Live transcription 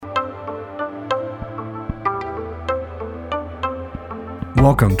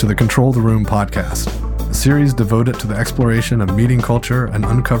Welcome to the Control the Room podcast, a series devoted to the exploration of meeting culture and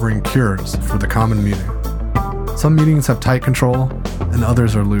uncovering cures for the common meeting. Some meetings have tight control, and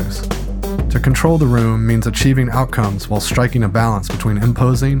others are loose. To control the room means achieving outcomes while striking a balance between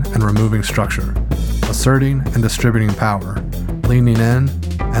imposing and removing structure, asserting and distributing power, leaning in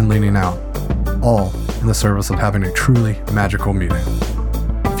and leaning out, all in the service of having a truly magical meeting.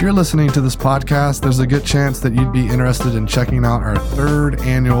 If you're listening to this podcast, there's a good chance that you'd be interested in checking out our third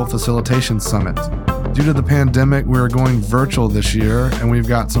annual Facilitation Summit. Due to the pandemic, we're going virtual this year, and we've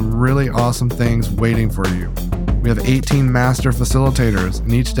got some really awesome things waiting for you. We have 18 master facilitators,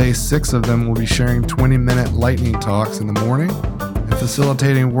 and each day 6 of them will be sharing 20-minute lightning talks in the morning and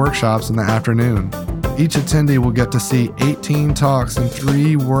facilitating workshops in the afternoon. Each attendee will get to see 18 talks and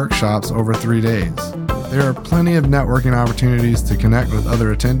 3 workshops over 3 days. There are plenty of networking opportunities to connect with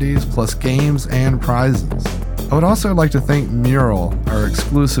other attendees, plus games and prizes. I would also like to thank Mural, our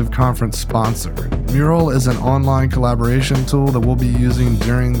exclusive conference sponsor. Mural is an online collaboration tool that we'll be using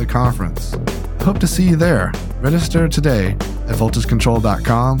during the conference. Hope to see you there. Register today at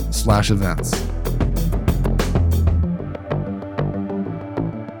voltagecontrol.com/events.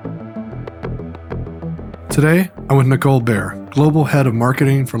 Today, I'm with Nicole Baer, Global Head of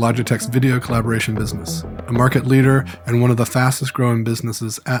Marketing for Logitech's video collaboration business, a market leader and one of the fastest growing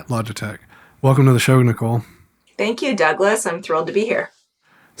businesses at Logitech. Welcome to the show, Nicole. Thank you, Douglas. I'm thrilled to be here.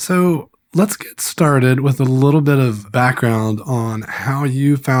 So let's get started with a little bit of background on how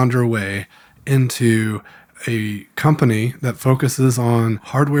you found your way into a company that focuses on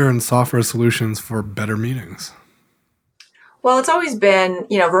hardware and software solutions for better meetings. Well, it's always been,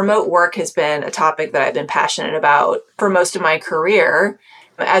 remote work has been a topic that I've been passionate about for most of my career.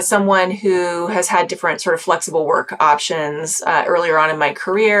 As someone who has had different sort of flexible work options earlier on in my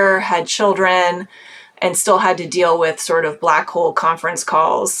career, had children, and still had to deal with sort of black hole conference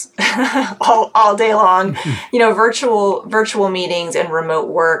calls all day long. Virtual meetings and remote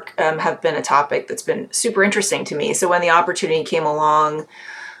work have been a topic that's been super interesting to me. So when the opportunity came along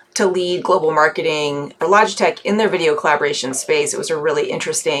to lead global marketing for Logitech in their video collaboration space, it was a really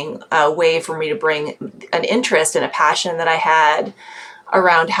interesting way for me to bring an interest and a passion that I had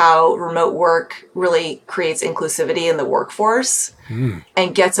around how remote work really creates inclusivity in the workforce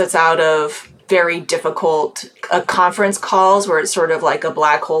and gets us out of very difficult conference calls where it's sort of like a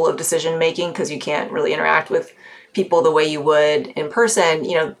black hole of decision making because you can't really interact with people the way you would in person.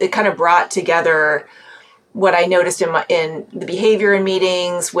 It kind of brought together what I noticed in the behavior in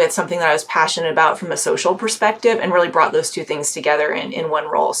meetings with something that I was passionate about from a social perspective, and really brought those two things together in one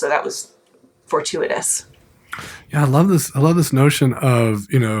role. So that was fortuitous. Yeah, I love this notion of,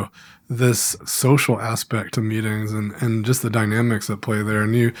 this social aspect to meetings and just the dynamics that play there.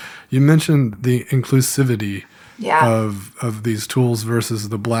 And you mentioned the inclusivity of these tools versus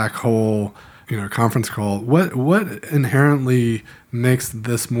the black hole, conference call. What inherently makes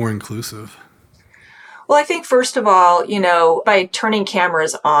this more inclusive? Well, I think first of all, by turning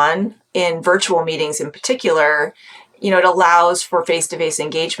cameras on in virtual meetings in particular, it allows for face-to-face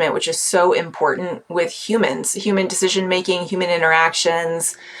engagement, which is so important with humans, human decision-making, human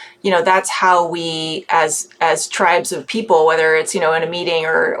interactions. That's how we, as tribes of people, whether it's, in a meeting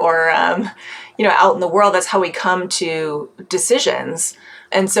or out in the world, that's how we come to decisions.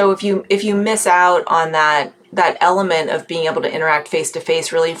 And so if you miss out on that element of being able to interact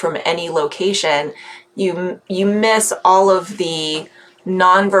face-to-face really from any location, you miss all of the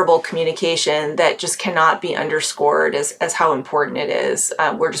nonverbal communication that just cannot be underscored as how important it is.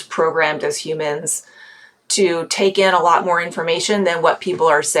 We're just programmed as humans to take in a lot more information than what people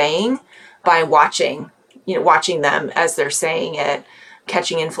are saying by watching them as they're saying it,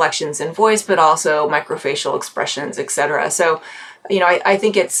 catching inflections in voice, but also microfacial expressions, etc. So, I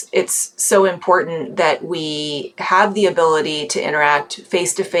think it's so important that we have the ability to interact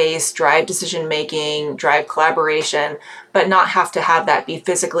face-to-face, drive decision-making, drive collaboration, but not have to have that be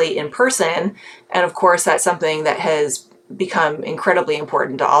physically in person. And of course, that's something that has become incredibly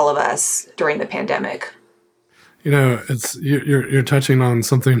important to all of us during the pandemic. It's you're touching on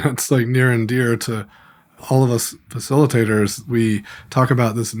something that's like near and dear to all of us facilitators. We talk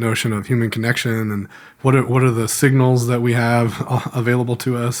about this notion of human connection and what are the signals that we have available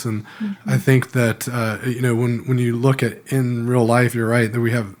to us. And I think that when you look at in real life, you're right that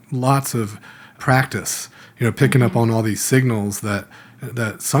we have lots of practice, picking up on all these signals that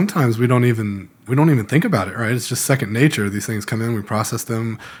sometimes we don't even think about it, right? It's just second nature. These things come in, we process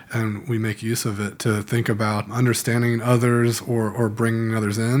them, and we make use of it to think about understanding others or bringing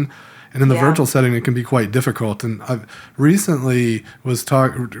others in. And in the virtual setting, it can be quite difficult. And I recently was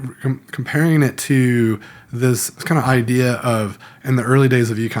comparing it to this kind of idea of in the early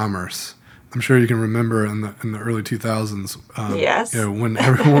days of e-commerce. I'm sure you can remember in the early 2000s, yes. When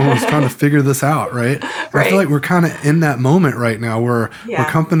everyone was trying to figure this out, right? Right. I feel like we're kind of in that moment right now where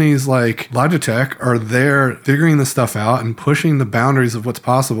companies like Logitech are there figuring this stuff out and pushing the boundaries of what's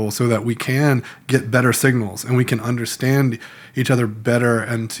possible so that we can get better signals and we can understand each other better.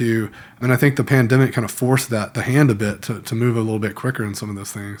 And I think the pandemic kind of forced the hand a bit to move a little bit quicker in some of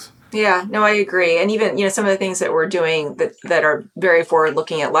those things. Yeah, no, I agree. And even, some of the things that we're doing that are very forward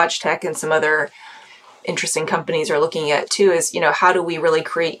looking at Logitech and some other interesting companies are looking at too is, how do we really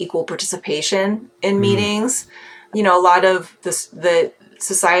create equal participation in meetings? A lot of the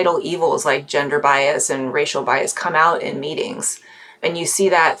societal evils like gender bias and racial bias come out in meetings. And you see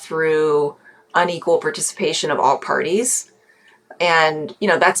that through unequal participation of all parties. And,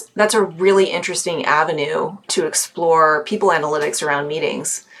 that's a really interesting avenue to explore people analytics around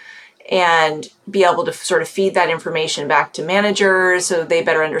meetings and be able to sort of feed that information back to managers so they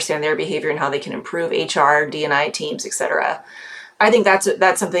better understand their behavior and how they can improve HR, D&I teams, et cetera. I think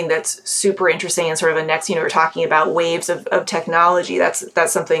that's something that's super interesting and sort of a next, we're talking about waves of technology.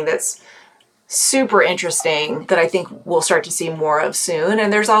 That's something that's super interesting that I think we'll start to see more of soon.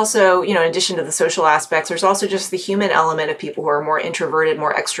 And there's also, in addition to the social aspects, there's also just the human element of people who are more introverted,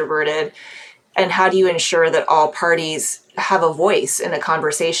 more extroverted. And how do you ensure that all parties have a voice in a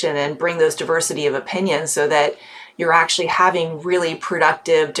conversation and bring those diversity of opinions so that you're actually having really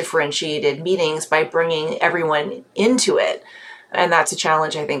productive, differentiated meetings by bringing everyone into it? And that's a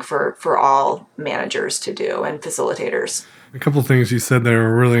challenge, I think, for all managers to do and facilitators. A couple of things you said there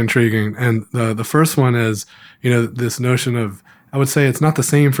were really intriguing. And the first one is, this notion of, I would say it's not the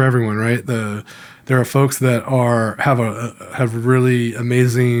same for everyone, right? There are folks that have really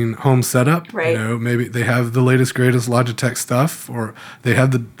amazing home setup. Right. Maybe they have the latest, greatest Logitech stuff, or they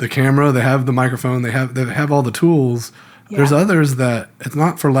have the camera, they have the microphone, they have all the tools. Yeah. There's others that it's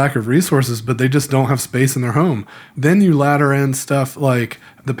not for lack of resources, but they just don't have space in their home. Then you ladder in stuff like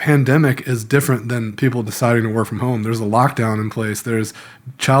the pandemic is different than people deciding to work from home. There's a lockdown in place. There's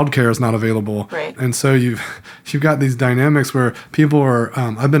childcare is not available. Right. And so you've got these dynamics where people are,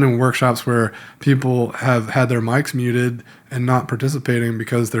 I've been in workshops where people have had their mics muted and not participating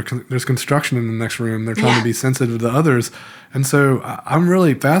because there's construction in the next room. They're trying to be sensitive to others. And so I'm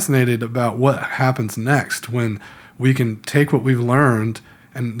really fascinated about what happens next when we can take what we've learned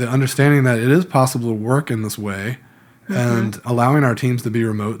and the understanding that it is possible to work in this way and allowing our teams to be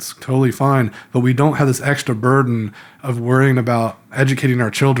remote's totally fine, but we don't have this extra burden of worrying about educating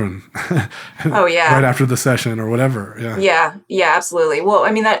our children right after the session or whatever. Yeah, absolutely. Well,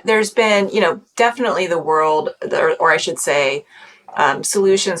 I mean, that there's been, definitely the world, or I should say,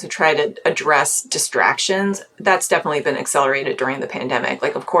 solutions to try to address distractions. That's definitely been accelerated during the pandemic.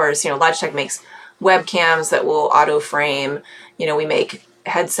 Like, of course, Logitech makes webcams that will auto frame. We make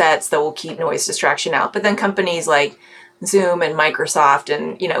headsets that will keep noise distraction out. But then companies like Zoom and Microsoft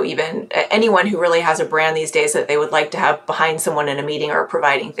and, even anyone who really has a brand these days that they would like to have behind someone in a meeting are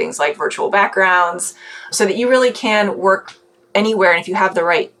providing things like virtual backgrounds so that you really can work anywhere. And if you have the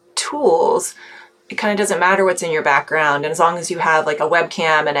right tools, it kind of doesn't matter what's in your background. And as long as you have like a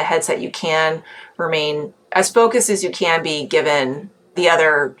webcam and a headset, you can remain as focused as you can be given the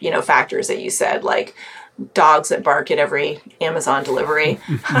other, factors that you said, like dogs that bark at every Amazon delivery.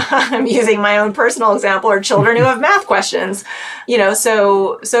 I'm using my own personal example, or children who have math questions,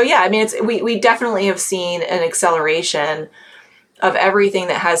 so yeah, I mean, we definitely have seen an acceleration of everything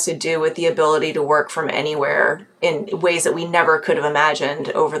that has to do with the ability to work from anywhere in ways that we never could have imagined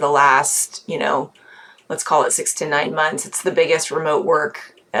over the last, let's call it 6 to 9 months. It's the biggest remote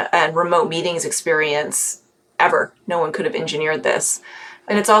work and remote meetings experience ever. No one could have engineered this.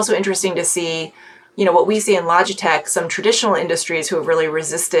 And it's also interesting to see what we see in Logitech, some traditional industries who have really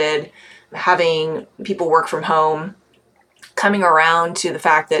resisted having people work from home, coming around to the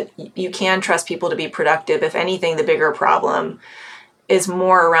fact that you can trust people to be productive. If anything, the bigger problem is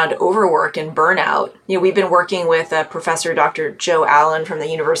more around overwork and burnout. We've been working with Professor Dr. Joe Allen from the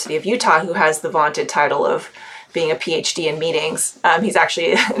University of Utah, who has the vaunted title of being a PhD in meetings. He's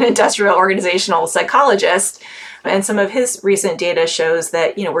actually an industrial organizational psychologist. And some of his recent data shows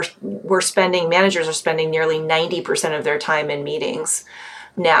that, managers are spending nearly 90% of their time in meetings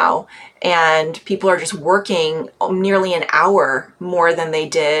now. And people are just working nearly an hour more than they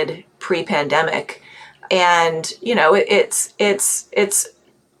did pre-pandemic. And, it's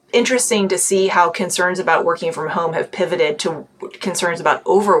interesting to see how concerns about working from home have pivoted to concerns about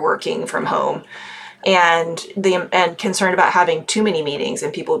overworking from home. And concerned about having too many meetings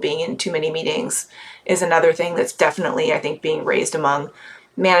and people being in too many meetings is another thing that's definitely, I think, being raised among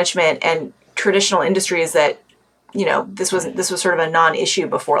management and traditional industries that, this was sort of a non-issue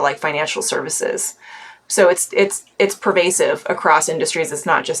before, like financial services. So it's pervasive across industries. It's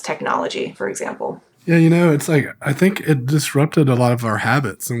not just technology, for example. Yeah, it's like, I think it disrupted a lot of our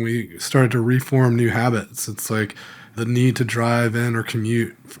habits and we started to reform new habits. It's like the need to drive in or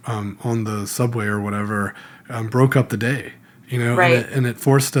commute on the subway or whatever broke up the day, Right. and it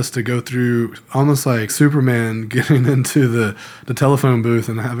forced us to go through almost like Superman getting into the telephone booth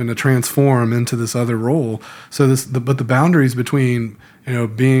and having to transform into this other role. So but the boundaries between,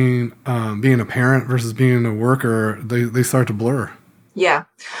 being a parent versus being a worker, they start to blur. Yeah.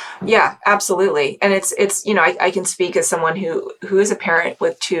 Yeah, absolutely. And it's, I can speak as someone who is a parent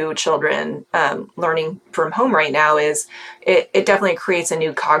with two children, learning from home right now. Is it definitely creates a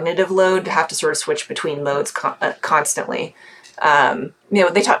new cognitive load to have to sort of switch between modes constantly.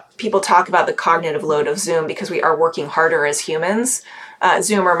 People talk about the cognitive load of Zoom because we are working harder as humans.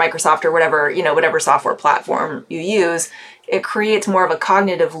 Zoom or Microsoft or whatever software platform you use, it creates more of a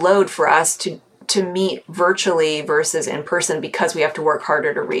cognitive load for us to meet virtually versus in person because we have to work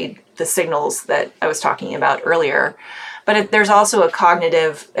harder to read the signals that I was talking about earlier. But there's also a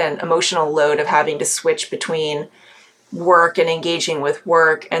cognitive and emotional load of having to switch between work and engaging with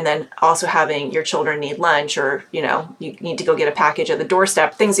work, and then also having your children need lunch, or you need to go get a package at the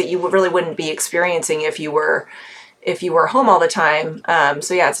doorstep, things that you really wouldn't be experiencing if you were home all the time.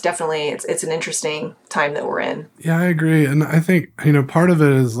 So yeah, it's definitely, it's an interesting time that we're in. Yeah, I agree. And I think, part of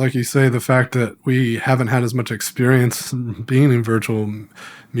it is, like you say, the fact that we haven't had as much experience being in virtual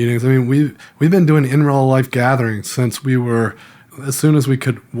meetings. I mean, we've been doing in real life gatherings since we were, as soon as we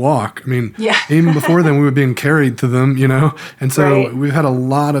could walk. I mean, yeah. Even before then we were being carried to them, and so Right. We've had a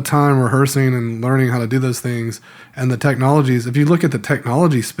lot of time rehearsing and learning how to do those things. And the technologies, if you look at the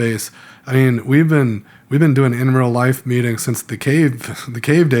technology space, I mean, we've been doing in real life meetings since the cave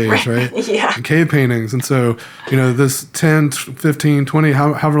days, right? Yeah. The cave paintings. And so, this 10, 15, 20,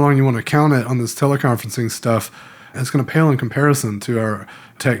 however long you want to count it on this teleconferencing stuff, it's going to pale in comparison to our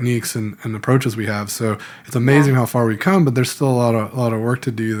techniques and approaches we have. So it's amazing how far we've come, but there's still a lot of work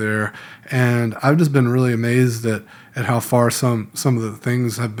to do there. And I've just been really amazed at how far some of the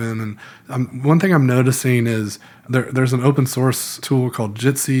things have been. And one thing I'm noticing is there's an open source tool called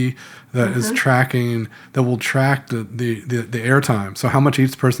Jitsi that is that will track the airtime. So how much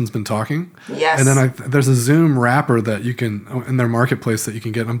each person's been talking. Yes. And then there's a Zoom wrapper that you can, in their marketplace, that you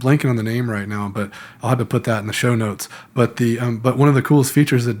can get. I'm blanking on the name right now, but I'll have to put that in the show notes. But but one of the coolest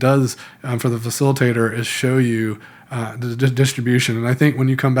features it does for the facilitator is show you the distribution. And I think when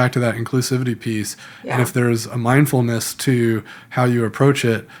you come back to that inclusivity piece, and if there's a mindfulness to how you approach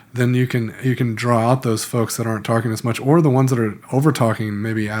it, then you can draw out those folks that aren't talking as much, or the ones that are over talking,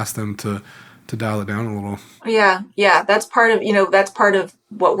 maybe ask them to dial it down a little. Yeah. That's part of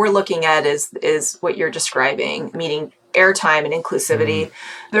what we're looking at is what you're describing, meaning airtime and inclusivity.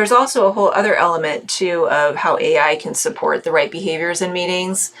 There's also a whole other element too of how AI can support the right behaviors in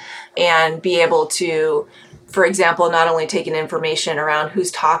meetings and be able to, for example, not only take in information around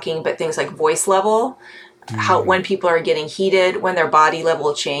who's talking, but things like voice level, how when people are getting heated, when their body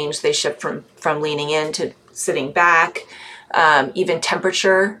level change, they shift from leaning in to sitting back. Even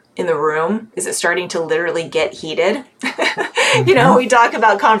temperature in the room, is it starting to literally get heated? We talk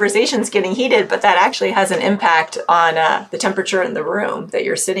about conversations getting heated, but that actually has an impact on the temperature in the room that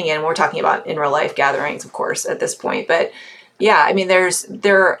you're sitting in. We're talking about in real life gatherings, of course, at this point. But yeah, I mean,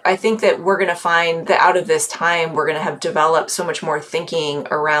 I think that we're going to find that out of this time, we're going to have developed so much more thinking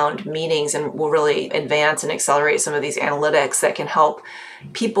around meetings, and we'll really advance and accelerate some of these analytics that can help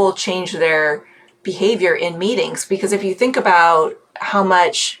people change their behavior in meetings. Because if you think about how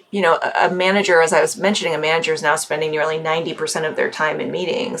much, a manager, as I was mentioning, a manager is now spending nearly 90% of their time in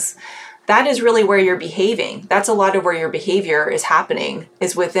meetings. That is really where you're behaving. That's a lot of where your behavior is happening,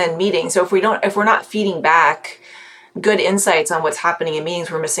 is within meetings. So if we're not feeding back good insights on what's happening in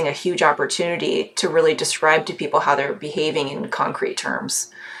meetings, we're missing a huge opportunity to really describe to people how they're behaving in concrete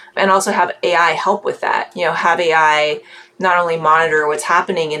terms. And also have AI help with that. Have AI not only monitor what's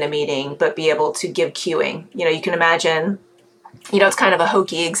happening in a meeting, but be able to give cueing. You can imagine, it's kind of a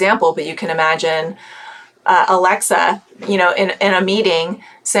hokey example, but you can imagine Alexa, in a meeting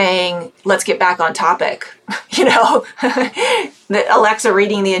saying, let's get back on topic, Alexa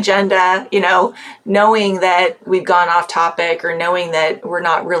reading the agenda, knowing that we've gone off topic, or knowing that we're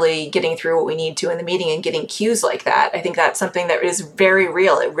not really getting through what we need to in the meeting, and getting cues like that. I think that's something that is very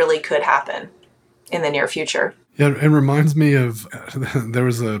real. It really could happen in the near future. It reminds me of there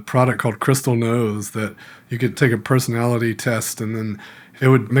was a product called Crystal Knows that you could take a personality test and then it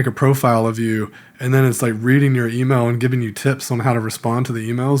would make a profile of you, and then it's like reading your email and giving you tips on how to respond to the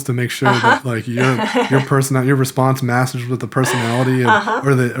emails to make sure that like your response matches with the personality of,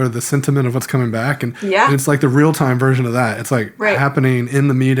 or the sentiment of what's coming back, and it's like the real time version of that. It's like happening in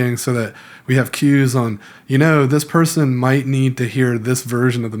the meeting so that we have cues on, this person might need to hear this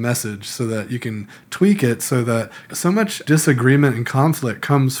version of the message so that you can tweak it, so that so much disagreement and conflict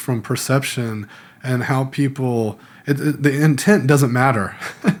comes from perception and how people. The intent doesn't matter,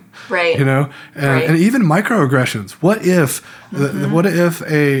 right? And even microaggressions. What if what if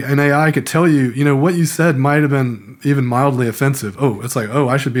an AI could tell you, what you said might have been even mildly offensive? Oh, it's like,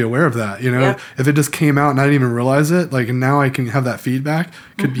 I should be aware of that. If it just came out and I didn't even realize it, like, and now I can have that feedback,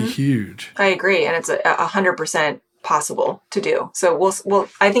 could be huge. I agree, and it's 100% possible to do. So we'll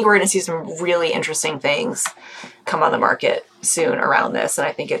I think we're going to see some really interesting things come on the market soon around this, and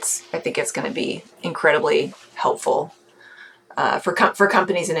I think it's going to be incredibly helpful for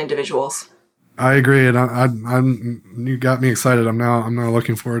companies and individuals. I agree, and I'm you got me excited. I'm now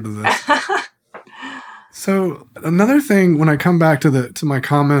looking forward to this. So another thing, when I come back to my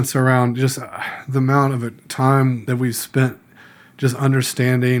comments around just the amount of time that we've spent just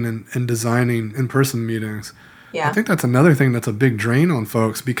understanding and designing in-person meetings. Yeah. I think that's another thing that's a big drain on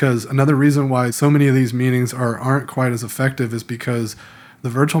folks, because another reason why so many of these meetings aren't quite as effective is because the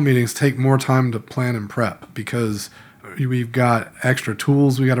virtual meetings take more time to plan and prep, because we've got extra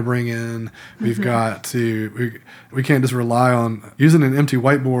tools we got to bring in. We've got to, we can't just rely on using an empty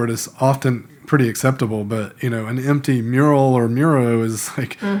whiteboard is often pretty acceptable, but an empty mural or muro is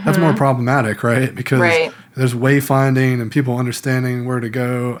like, that's more problematic, right? Because there's wayfinding and people understanding where to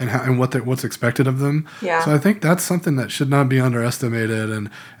go and what's expected of them. Yeah. So I think that's something that should not be underestimated. And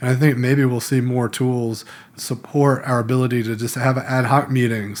I think maybe we'll see more tools support our ability to just have ad hoc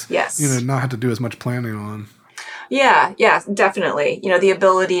meetings. Yes. Not have to do as much planning on. Yeah, definitely. The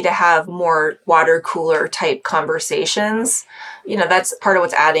ability to have more water cooler type conversations, that's part of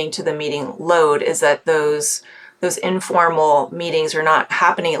what's adding to the meeting load, is that those informal meetings are not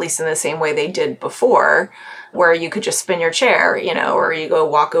happening, at least in the same way they did before, where you could just spin your chair, or you go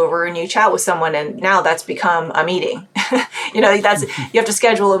walk over and you chat with someone, and now that's become a meeting. You have to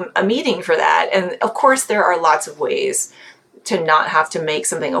schedule a meeting for that. And of course, there are lots of ways to not have to make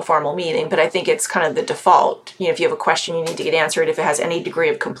something a formal meeting, but I think it's kind of the default. If you have a question you need to get answered, if it has any degree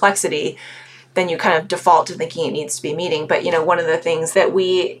of complexity, then you kind of default to thinking it needs to be a meeting. But, one of the things that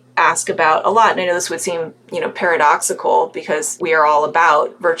we ask about a lot, and I know this would seem, paradoxical because we are all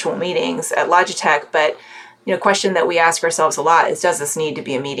about virtual meetings at Logitech, but, a question that we ask ourselves a lot is, does this need to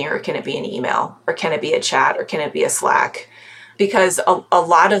be a meeting, or can it be an email, or can it be a chat, or can it be a Slack? Because a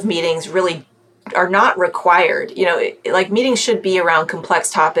lot of meetings really are not required. Like, meetings should be around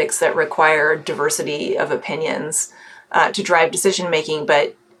complex topics that require diversity of opinions to drive decision making,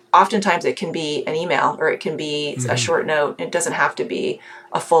 but oftentimes it can be an email, or it can be a short note. It doesn't have to be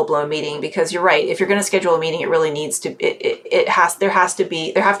a full-blown meeting, because you're right. If you're going to schedule a meeting, it really needs to. There have to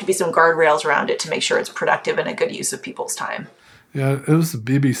be some guardrails around it to make sure it's productive and a good use of people's time. Yeah, it was a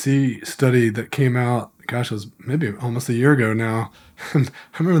BBC study that came out. Gosh, it was maybe almost a year ago now. And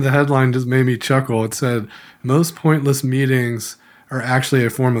I remember the headline just made me chuckle. It said, "Most pointless meetings are actually a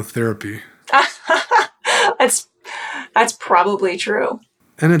form of therapy." That's probably true.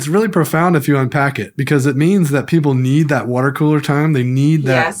 And it's really profound if you unpack it, because it means that people need that water cooler time. They need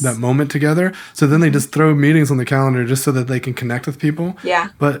that moment together. So then they just throw meetings on the calendar just so that they can connect with people. Yeah.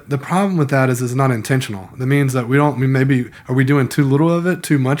 But the problem with that is it's not intentional. That means that are we doing too little of it,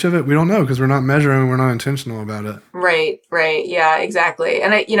 too much of it? We don't know, because we're not measuring, we're not intentional about it. Right. Yeah, exactly.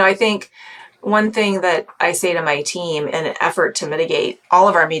 And I think one thing that I say to my team in an effort to mitigate all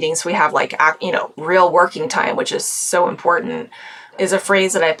of our meetings, we have real working time, which is so important, is a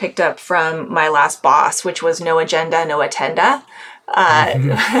phrase that I picked up from my last boss, which was "no agenda, no attenda."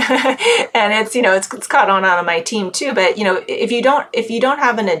 And it's caught on my team too. But if you don't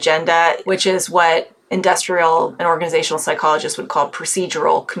have an agenda, which is what industrial and organizational psychologists would call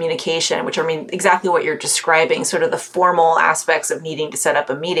procedural communication, which exactly what you're describing, sort of the formal aspects of needing to set up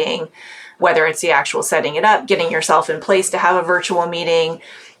a meeting, whether it's the actual setting it up, getting yourself in place to have a virtual meeting,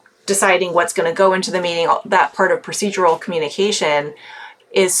 deciding what's going to go into the meeting, that part of procedural communication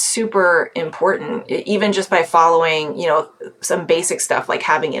is super important. Even just by following, some basic stuff like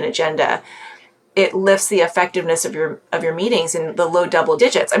having an agenda, it lifts the effectiveness of your meetings in the low double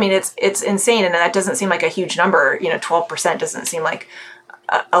digits. It's insane, and that doesn't seem like a huge number. 12% doesn't seem like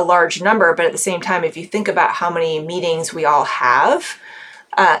a large number, but at the same time, if you think about how many meetings we all have,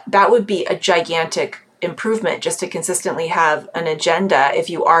 that would be a gigantic improvement just to consistently have an agenda if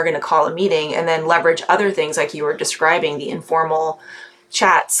you are going to call a meeting, and then leverage other things like you were describing, the informal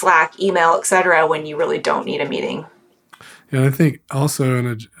chat, Slack, email, etc., when you really don't need a meeting. Yeah, I think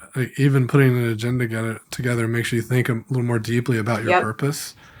also even putting an agenda together makes you think a little more deeply about your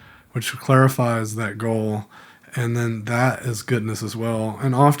purpose, which clarifies that goal. And then that is goodness as well.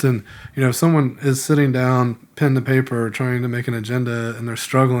 And often, if someone is sitting down, pen to paper, trying to make an agenda and they're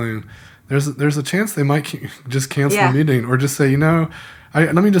struggling, there's a chance they might just cancel the meeting or just say,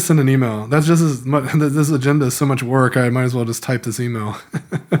 let me just send an email. That's just as much, this agenda is so much work, I might as well just type this email.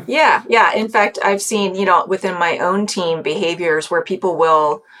 Yeah. In fact, I've seen, within my own team behaviors where people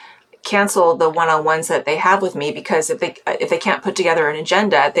will cancel the one-on-ones that they have with me because if they can't put together an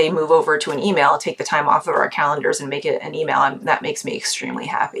agenda, they move over to an email, take the time off of our calendars and make it an email. And that makes me extremely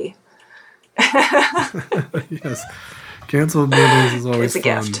happy. Yes. Canceled meetings is always it's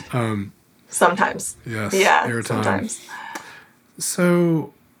a fun. Gift. Sometimes. Yes. Yeah, airtime. Sometimes.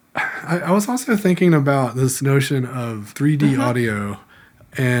 So I was also thinking about this notion of 3D audio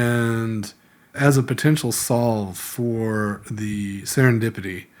and as a potential solve for the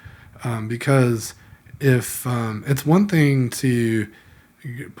serendipity. Because if it's one thing to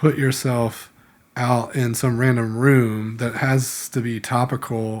put yourself out in some random room that has to be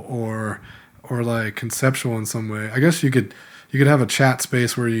topical or like conceptual in some way, I guess you could have a chat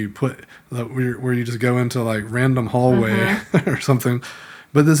space where you where you just go into like random hallway or something.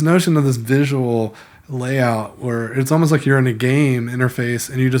 But this notion of this visual layout where it's almost like you're in a game interface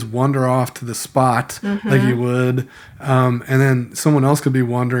and you just wander off to the spot like you would, and then someone else could be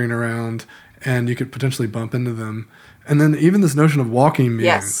wandering around and you could potentially bump into them. And then even this notion of walking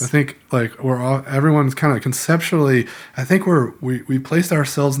meetings, I think like everyone's kind of conceptually, I think we placed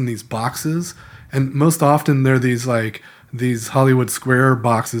ourselves in these boxes, and most often they're these Hollywood Square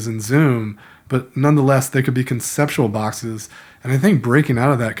boxes in Zoom, but nonetheless they could be conceptual boxes. And I think breaking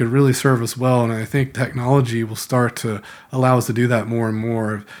out of that could really serve us well. And I think technology will start to allow us to do that more and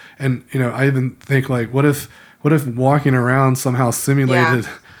more. And, I even think like, what if walking around somehow simulated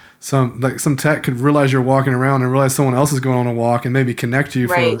some tech could realize you're walking around and realize someone else is going on a walk and maybe connect you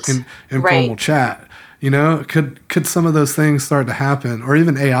for informal chat. Could some of those things start to happen? Or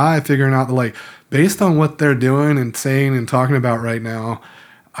even AI figuring out that based on what they're doing and saying and talking about right now,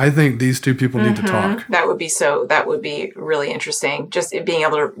 I think these two people need to talk. That would be really interesting. Just being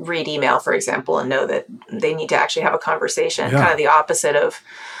able to read email, for example, and know that they need to actually have a conversation. Yeah. Kind of the opposite of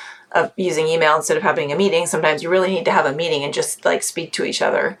using email instead of having a meeting. Sometimes you really need to have a meeting and just speak to each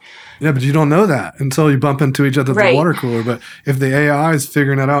other. Yeah, but you don't know that until you bump into each other at the water cooler. But if the AI is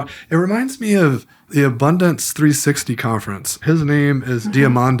figuring that out, it reminds me of the Abundance 360 conference. His name is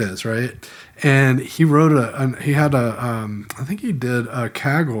Diamandis, right? And he wrote I think he did a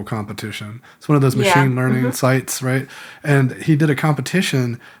Kaggle competition. It's one of those machine learning sites, right? And he did a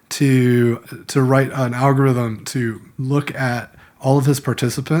competition to write an algorithm to look at all of his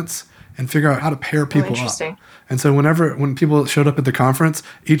participants and figure out how to pair people up. And so when people showed up at the conference,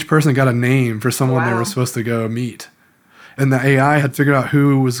 each person got a name for someone they were supposed to go meet. And the AI had figured out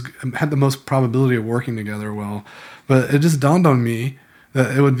who had the most probability of working together well. But it just dawned on me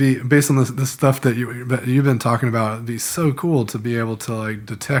that it would be, based on this stuff that you've been talking about, it'd be so cool to be able to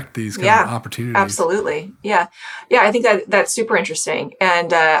detect these kind of opportunities. Absolutely. Yeah. I think that's super interesting.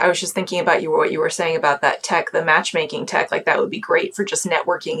 And I was just thinking about what you were saying about that tech, the matchmaking tech. That would be great for just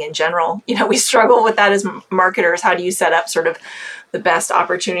networking in general. We struggle with that as marketers. How do you set up sort of the best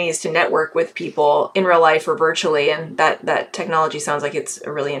opportunities to network with people in real life or virtually? And that technology sounds like it's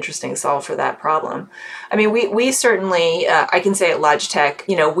a really interesting solve for that problem. I mean, we certainly, I can say at Logitech,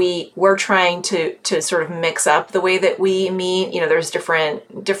 we're trying to sort of mix up the way that we meet. There's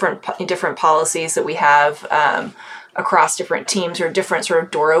different policies that we have across different teams, or different sort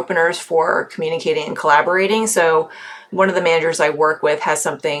of door openers for communicating and collaborating. So one of the managers I work with has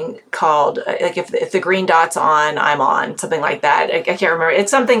something called, if the green dot's on, I'm on, something like that. I can't remember.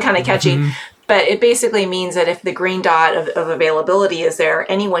 It's something kind of catchy. But it basically means that if the green dot of availability is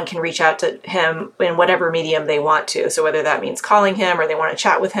there, anyone can reach out to him in whatever medium they want to. So whether that means calling him, or they want to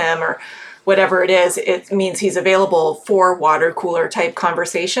chat with him, or whatever it is, it means he's available for water cooler type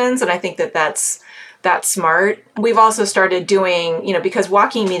conversations. And I think that's smart. We've also started doing, because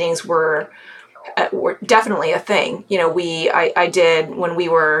walking meetings were definitely a thing. I did when we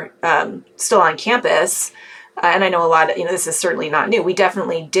were still on campus. And I know a lot of, this is certainly not new. We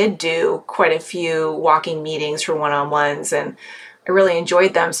definitely did do quite a few walking meetings for one-on-ones, and I really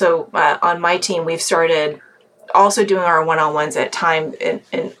enjoyed them. So on my team, we've started also doing our one-on-ones at time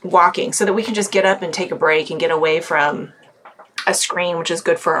and walking, so that we can just get up and take a break and get away from a screen, which is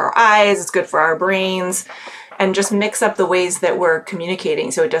good for our eyes, it's good for our brains, and just mix up the ways that we're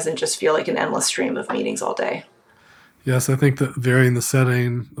communicating so it doesn't just feel like an endless stream of meetings all day. Yes, I think that varying the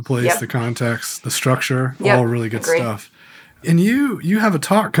setting, the place, the context, the structure, all really good stuff. And you have a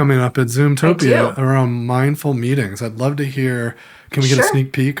talk coming up at Zoomtopia around mindful meetings. I'd love to hear, can we get a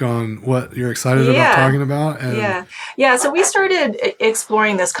sneak peek on what you're excited about talking about? And Yeah. So we started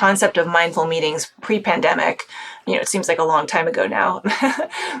exploring this concept of mindful meetings pre-pandemic. It seems like a long time ago now,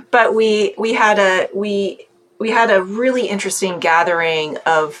 but we had a really interesting gathering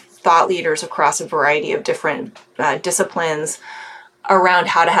of thought leaders across a variety of different disciplines around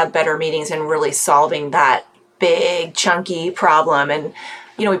how to have better meetings and really solving that big, chunky problem. And,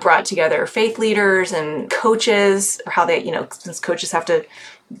 we brought together faith leaders and coaches, or how they, since coaches have to,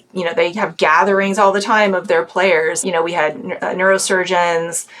 they have gatherings all the time of their players. We had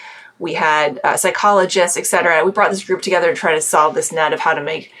neurosurgeons, we had psychologists, et cetera. We brought this group together to try to solve this nut of how to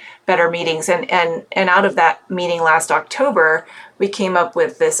make better meetings. And out of that meeting last October, we came up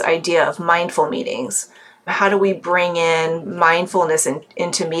with this idea of mindful meetings. How do we bring in mindfulness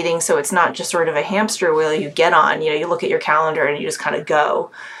into meetings so it's not just sort of a hamster wheel you get on? You look at your calendar and you just kind of go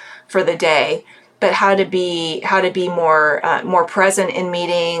for the day. But how to be more present in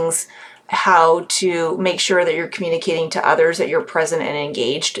meetings, how to make sure that you're communicating to others that you're present and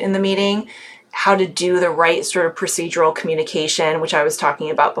engaged in the meeting, how to do the right sort of procedural communication, which I was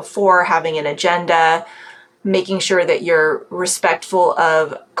talking about before, having an agenda, making sure that you're respectful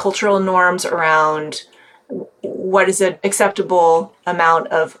of cultural norms around what is an acceptable amount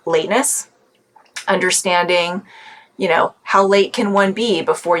of lateness, understanding, how late can one be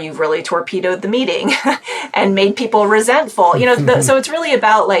before you've really torpedoed the meeting and made people resentful, so it's really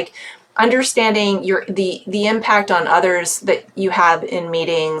about like understanding the impact on others that you have in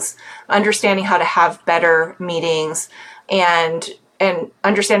meetings, understanding how to have better meetings, and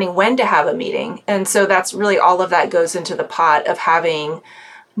understanding when to have a meeting. And so that's really all of that goes into the pot of having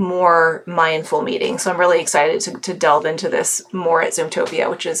more mindful meetings. So I'm really excited to delve into this more at Zoomtopia,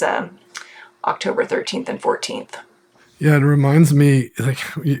 which is October 13th and 14th. Yeah, it reminds me, like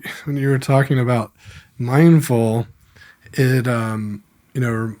when you were talking about mindful, it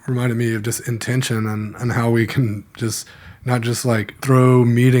reminded me of just intention and how we can just not just like throw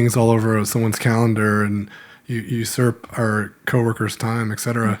meetings all over someone's calendar and usurp our coworkers' time,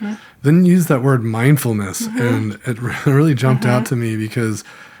 etc. Mm-hmm. Then use that word mindfulness, and it really jumped out to me because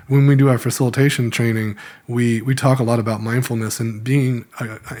when we do our facilitation training, we talk a lot about mindfulness and being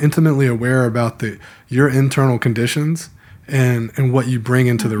intimately aware about your internal conditions and what you bring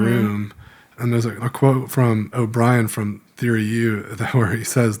into the room. And there's a quote from O'Brien from Theory U where he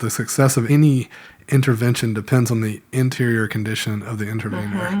says, the success of any intervention depends on the interior condition of the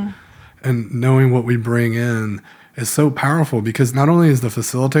intervener. And knowing what we bring in is so powerful because not only is the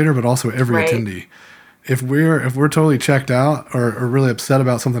facilitator, but also every attendee. If we're totally checked out or really upset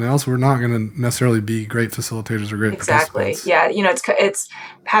about something else, we're not going to necessarily be great facilitators or great participants. Yeah, it's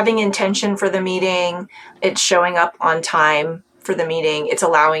having intention for the meeting. It's showing up on time for the meeting. It's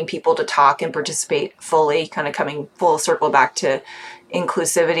allowing people to talk and participate fully, kind of coming full circle back to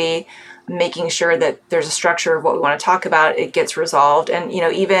inclusivity, making sure that there's a structure of what we want to talk about. It gets resolved. And,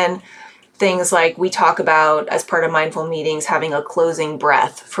 even things like we talk about as part of mindful meetings, having a closing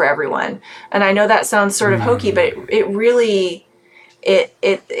breath for everyone. And I know that sounds sort of hokey, but it really,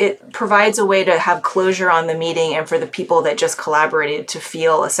 it provides a way to have closure on the meeting and for the people that just collaborated to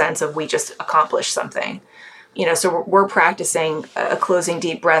feel a sense of we just accomplished something. So we're practicing a closing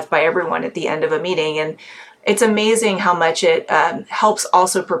deep breath by everyone at the end of a meeting. And it's amazing how much it helps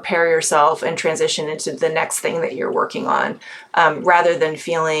also prepare yourself and transition into the next thing that you're working on, rather than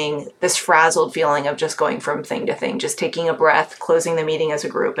feeling this frazzled feeling of just going from thing to thing, just taking a breath, closing the meeting as a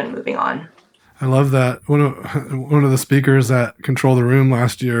group and moving on. I love that. One of the speakers at Control the Room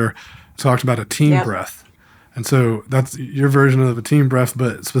last year talked about a team breath. And so that's your version of a team breath,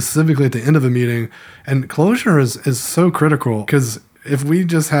 but specifically at the end of a meeting. And closure is so critical because if we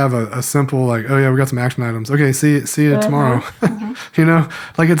just have a simple like, oh yeah, we got some action items. Okay, see you tomorrow.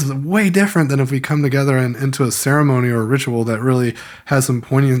 Like it's way different than if we come together and into a ceremony or a ritual that really has some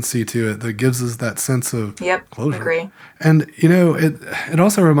poignancy to it that gives us that sense of closure. Agree. And it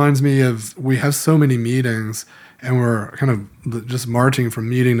also reminds me of we have so many meetings and we're kind of just marching from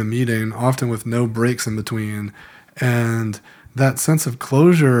meeting to meeting, often with no breaks in between. And that sense of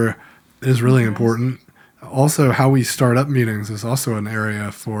closure is really important. Also, how we start up meetings is also an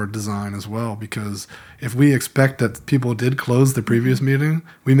area for design as well, because if we expect that people did close the previous meeting,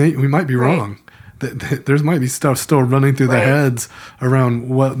 we might be wrong. there might be stuff still running through their heads around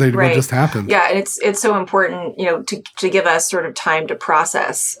what just happened. Yeah, and it's so important, to give us sort of time to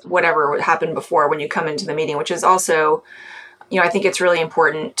process whatever happened before when you come into the meeting, which is also, I think it's really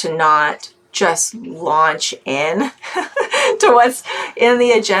important to not just launch in to what's in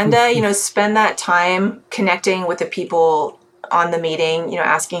the agenda. Spend that time connecting with the people on the meeting,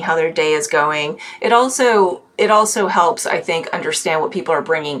 asking how their day is going. It also helps, I think, understand what people are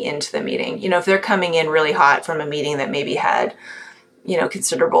bringing into the meeting. If they're coming in really hot from a meeting that maybe had,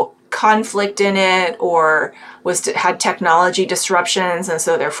 considerable conflict in it, or had technology disruptions, and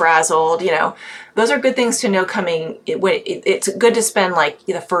so they're frazzled, those are good things to know coming. It's good to spend like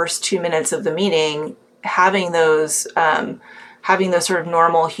the first 2 minutes of the meeting having those sort of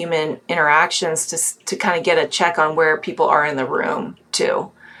normal human interactions to kind of get a check on where people are in the room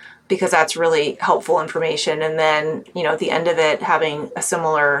too, because that's really helpful information. And then, at the end of it, having a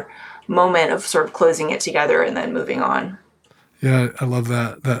similar moment of sort of closing it together and then moving on. Yeah, I love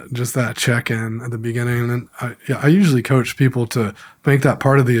that check-in at the beginning. And I usually coach people to make that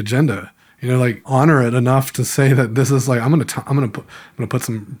part of the agenda. Like honor it enough to say that this is like I'm gonna put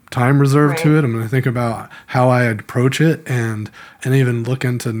some time reserved to it. I'm gonna think about how I approach it and even look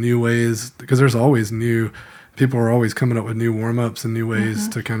into new ways, because there's always people are always coming up with new warm-ups and new ways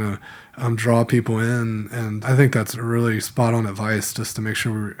to kind of draw people in. And I think that's really spot on advice, just to make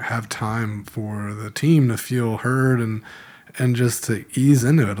sure we have time for the team to feel heard and just to ease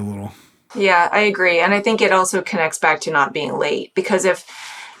into it a little. Yeah, I agree. And I think it also connects back to not being late, because if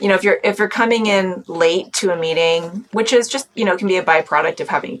you're coming in late to a meeting, which is just, can be a byproduct of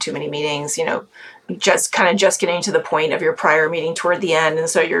having too many meetings, just getting to the point of your prior meeting toward the end. And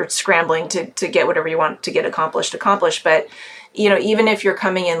so you're scrambling to get whatever you want to get accomplished. But, even if you're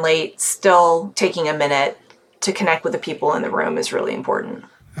coming in late, still taking a minute to connect with the people in the room is really important.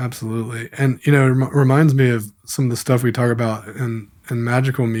 Absolutely. And, it reminds me of some of the stuff we talk about in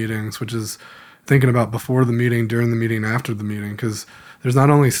magical meetings, which is thinking about before the meeting, during the meeting, after the meeting, because there's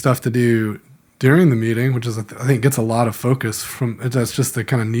not only stuff to do during the meeting, which is, I think, gets a lot of focus from, that's just the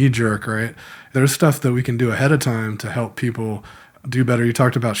kind of knee jerk, right? There's stuff that we can do ahead of time to help people do better. You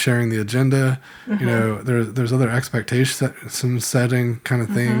talked about sharing the agenda. There's other expectations setting kind of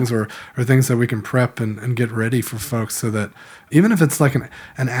things, or things that we can prep and get ready for folks, so that even if it's like an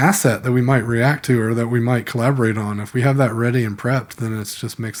asset that we might react to or that we might collaborate on, if we have that ready and prepped, then it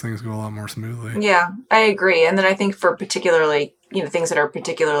just makes things go a lot more smoothly. Yeah, I agree. And then I think for particularly, things that are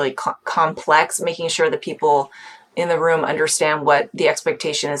particularly complex, making sure that people in the room understand what the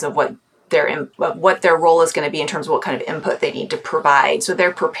expectation is of what their role is going to be in terms of what kind of input they need to provide, so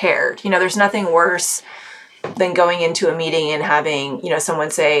they're prepared. There's nothing worse than going into a meeting and having, someone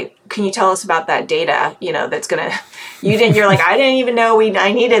say, "Can you tell us about that data?" That's gonna, you're like, "I didn't even know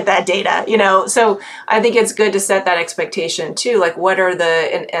I needed that data." So I think it's good to set that expectation too. Like, what are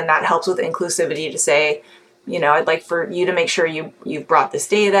and that helps with inclusivity, to say, I'd like for you to make sure you've brought this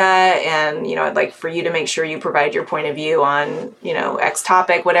data, and, I'd like for you to make sure you provide your point of view on, X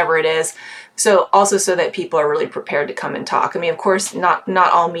topic, whatever it is. So also, so that people are really prepared to come and talk. I mean, of course, not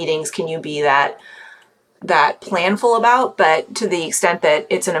all meetings can you be that planful about, but to the extent that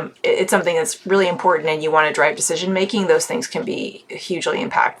it's something that's really important and you want to drive decision making, those things can be hugely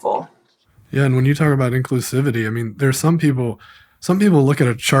impactful. Yeah, and when you talk about inclusivity, I mean, there's some people look at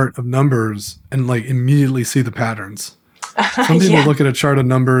a chart of numbers and like immediately see the patterns. Some people look at a chart of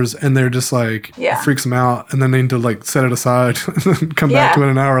numbers and they're just like, it freaks them out, and then they need to like set it aside and come back to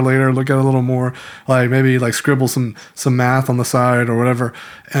it an hour later, look at it a little more, like maybe like scribble some math on the side or whatever,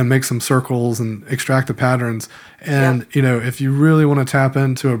 and make some circles and extract the patterns. And, if you really want to tap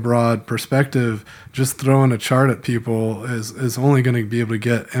into a broad perspective, just throwing a chart at people is only going to be able to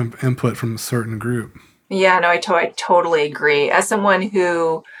get input from a certain group. Yeah, no, I totally agree. As someone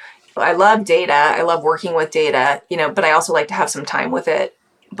who, I love data, I love working with data, but I also like to have some time with it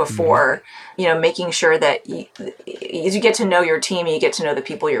before, making sure that as you get to know your team, you get to know the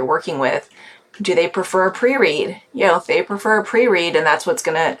people you're working with. Do they prefer a pre-read? If they prefer a pre-read and that's what's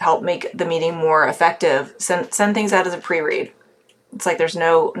going to help make the meeting more effective, send things out as a pre-read. It's like there's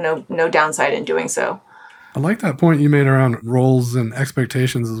no downside in doing so. I like that point you made around roles and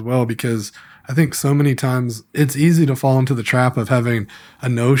expectations as well, because I think so many times it's easy to fall into the trap of having a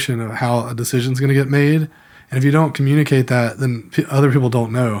notion of how a decision is going to get made. And if you don't communicate that, then other people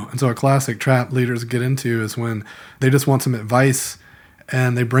don't know. And so a classic trap leaders get into is when they just want some advice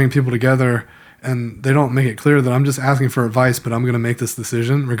and they bring people together and they don't make it clear that I'm just asking for advice, but I'm going to make this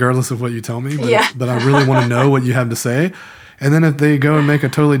decision regardless of what you tell me. But I really want to know what you have to say. And then if they go and make a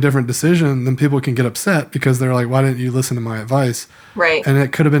totally different decision, then people can get upset because they're like, why didn't you listen to my advice? Right. And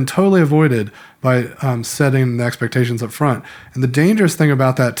it could have been totally avoided by setting the expectations up front. And the dangerous thing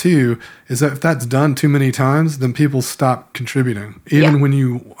about that too is that if that's done too many times, then people stop contributing. Even when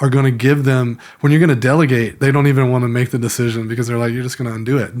you are going to give them, when you're going to delegate, they don't even want to make the decision because they're like, you're just going to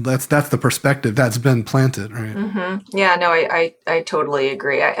undo it. That's the perspective that's been planted, right? Mm-hmm. Yeah, no, I totally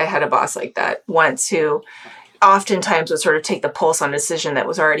agree. I had a boss like that once who oftentimes would sort of take the pulse on a decision that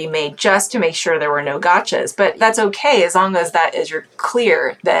was already made just to make sure there were no gotchas. But that's okay as long as that is you're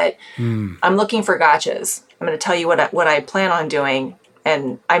clear that I'm looking for gotchas. I'm going to tell you what I plan on doing,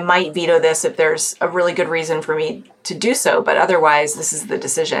 and I might veto this if there's a really good reason for me to do so. But otherwise, this is the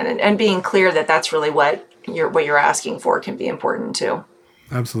decision, and being clear that that's really what you're asking for can be important too.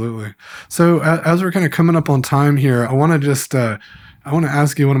 Absolutely. So as we're kind of coming up on time here, I want to just I want to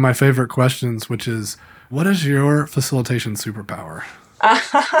ask you one of my favorite questions, which is, what is your facilitation superpower? I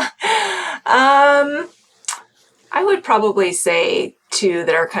would probably say two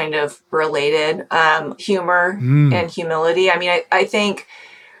that are kind of related, humor and humility. I mean, I think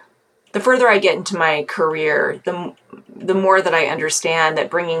the further I get into my career, the more that I understand that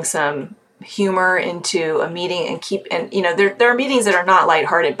bringing some humor into a meeting and there are meetings that are not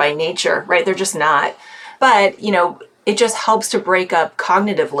lighthearted by nature, right? They're just not. But, it just helps to break up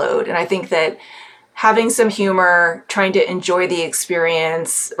cognitive load. And I think that having some humor, trying to enjoy the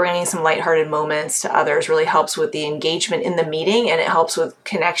experience, bringing some lighthearted moments to others really helps with the engagement in the meeting, and it helps with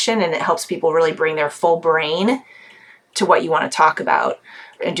connection, and it helps people really bring their full brain to what you want to talk about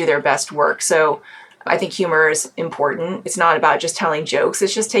and do their best work. So I think humor is important. It's not about just telling jokes.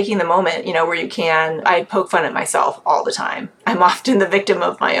 It's just taking the moment, where you can. I poke fun at myself all the time. I'm often the victim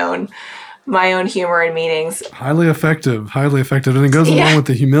of my own humor in meetings. Highly effective. And it goes along with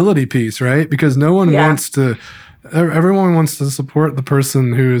the humility piece, right? Because everyone wants to support the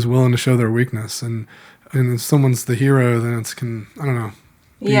person who is willing to show their weakness. And if someone's the hero, then it can,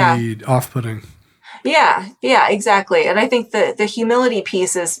 be off-putting. Yeah, exactly. And I think the humility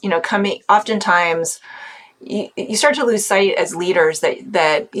piece is, coming, oftentimes you start to lose sight as leaders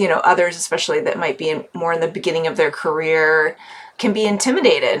that others, especially that might be more in the beginning of their career, can be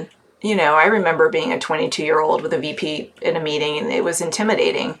intimidated. I remember being a 22-year-old with a VP in a meeting, and it was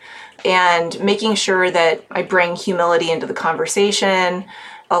intimidating. And making sure that I bring humility into the conversation,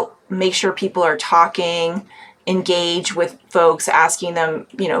 I'll make sure people are talking, engage with folks, asking them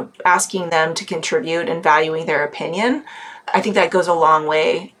to contribute and valuing their opinion. I think that goes a long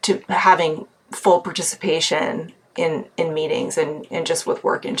way to having full participation in meetings and just with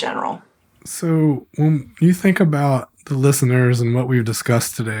work in general. So when you think about the listeners and what we've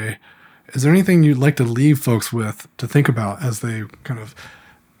discussed today, is there anything you'd like to leave folks with to think about as they kind of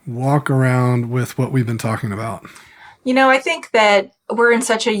walk around with what we've been talking about? I think that we're in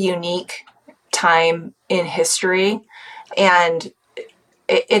such a unique time in history, and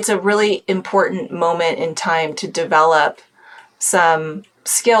it's a really important moment in time to develop some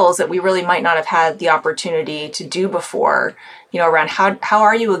skills that we really might not have had the opportunity to do before, around how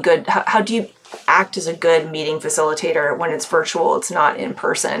do you act as a good meeting facilitator when it's virtual, it's not in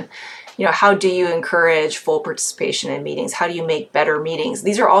person? How do you encourage full participation in meetings? How do you make better meetings?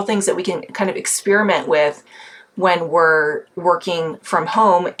 These are all things that we can kind of experiment with when we're working from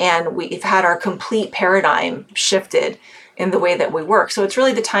home and we've had our complete paradigm shifted in the way that we work. So it's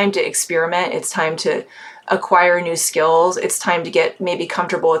really the time to experiment. It's time to acquire new skills. It's time to get maybe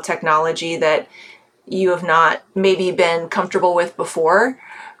comfortable with technology that you have not maybe been comfortable with before,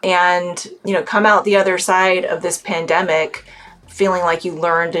 and come out the other side of this pandemic feeling like you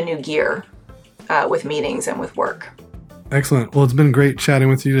learned a new gear with meetings and with work. Excellent. Well, it's been great chatting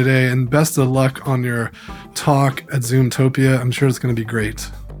with you today, and best of luck on your talk at Zoomtopia. I'm sure it's going to be great.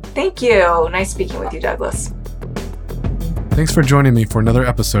 Thank you. Nice speaking with you, Douglas. Thanks for joining me for another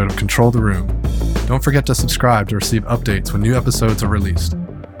episode of Control the Room. Don't forget to subscribe to receive updates when new episodes are released.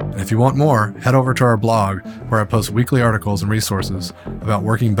 And if you want more, head over to our blog where I post weekly articles and resources about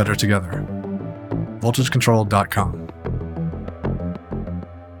working better together. VoltageControl.com.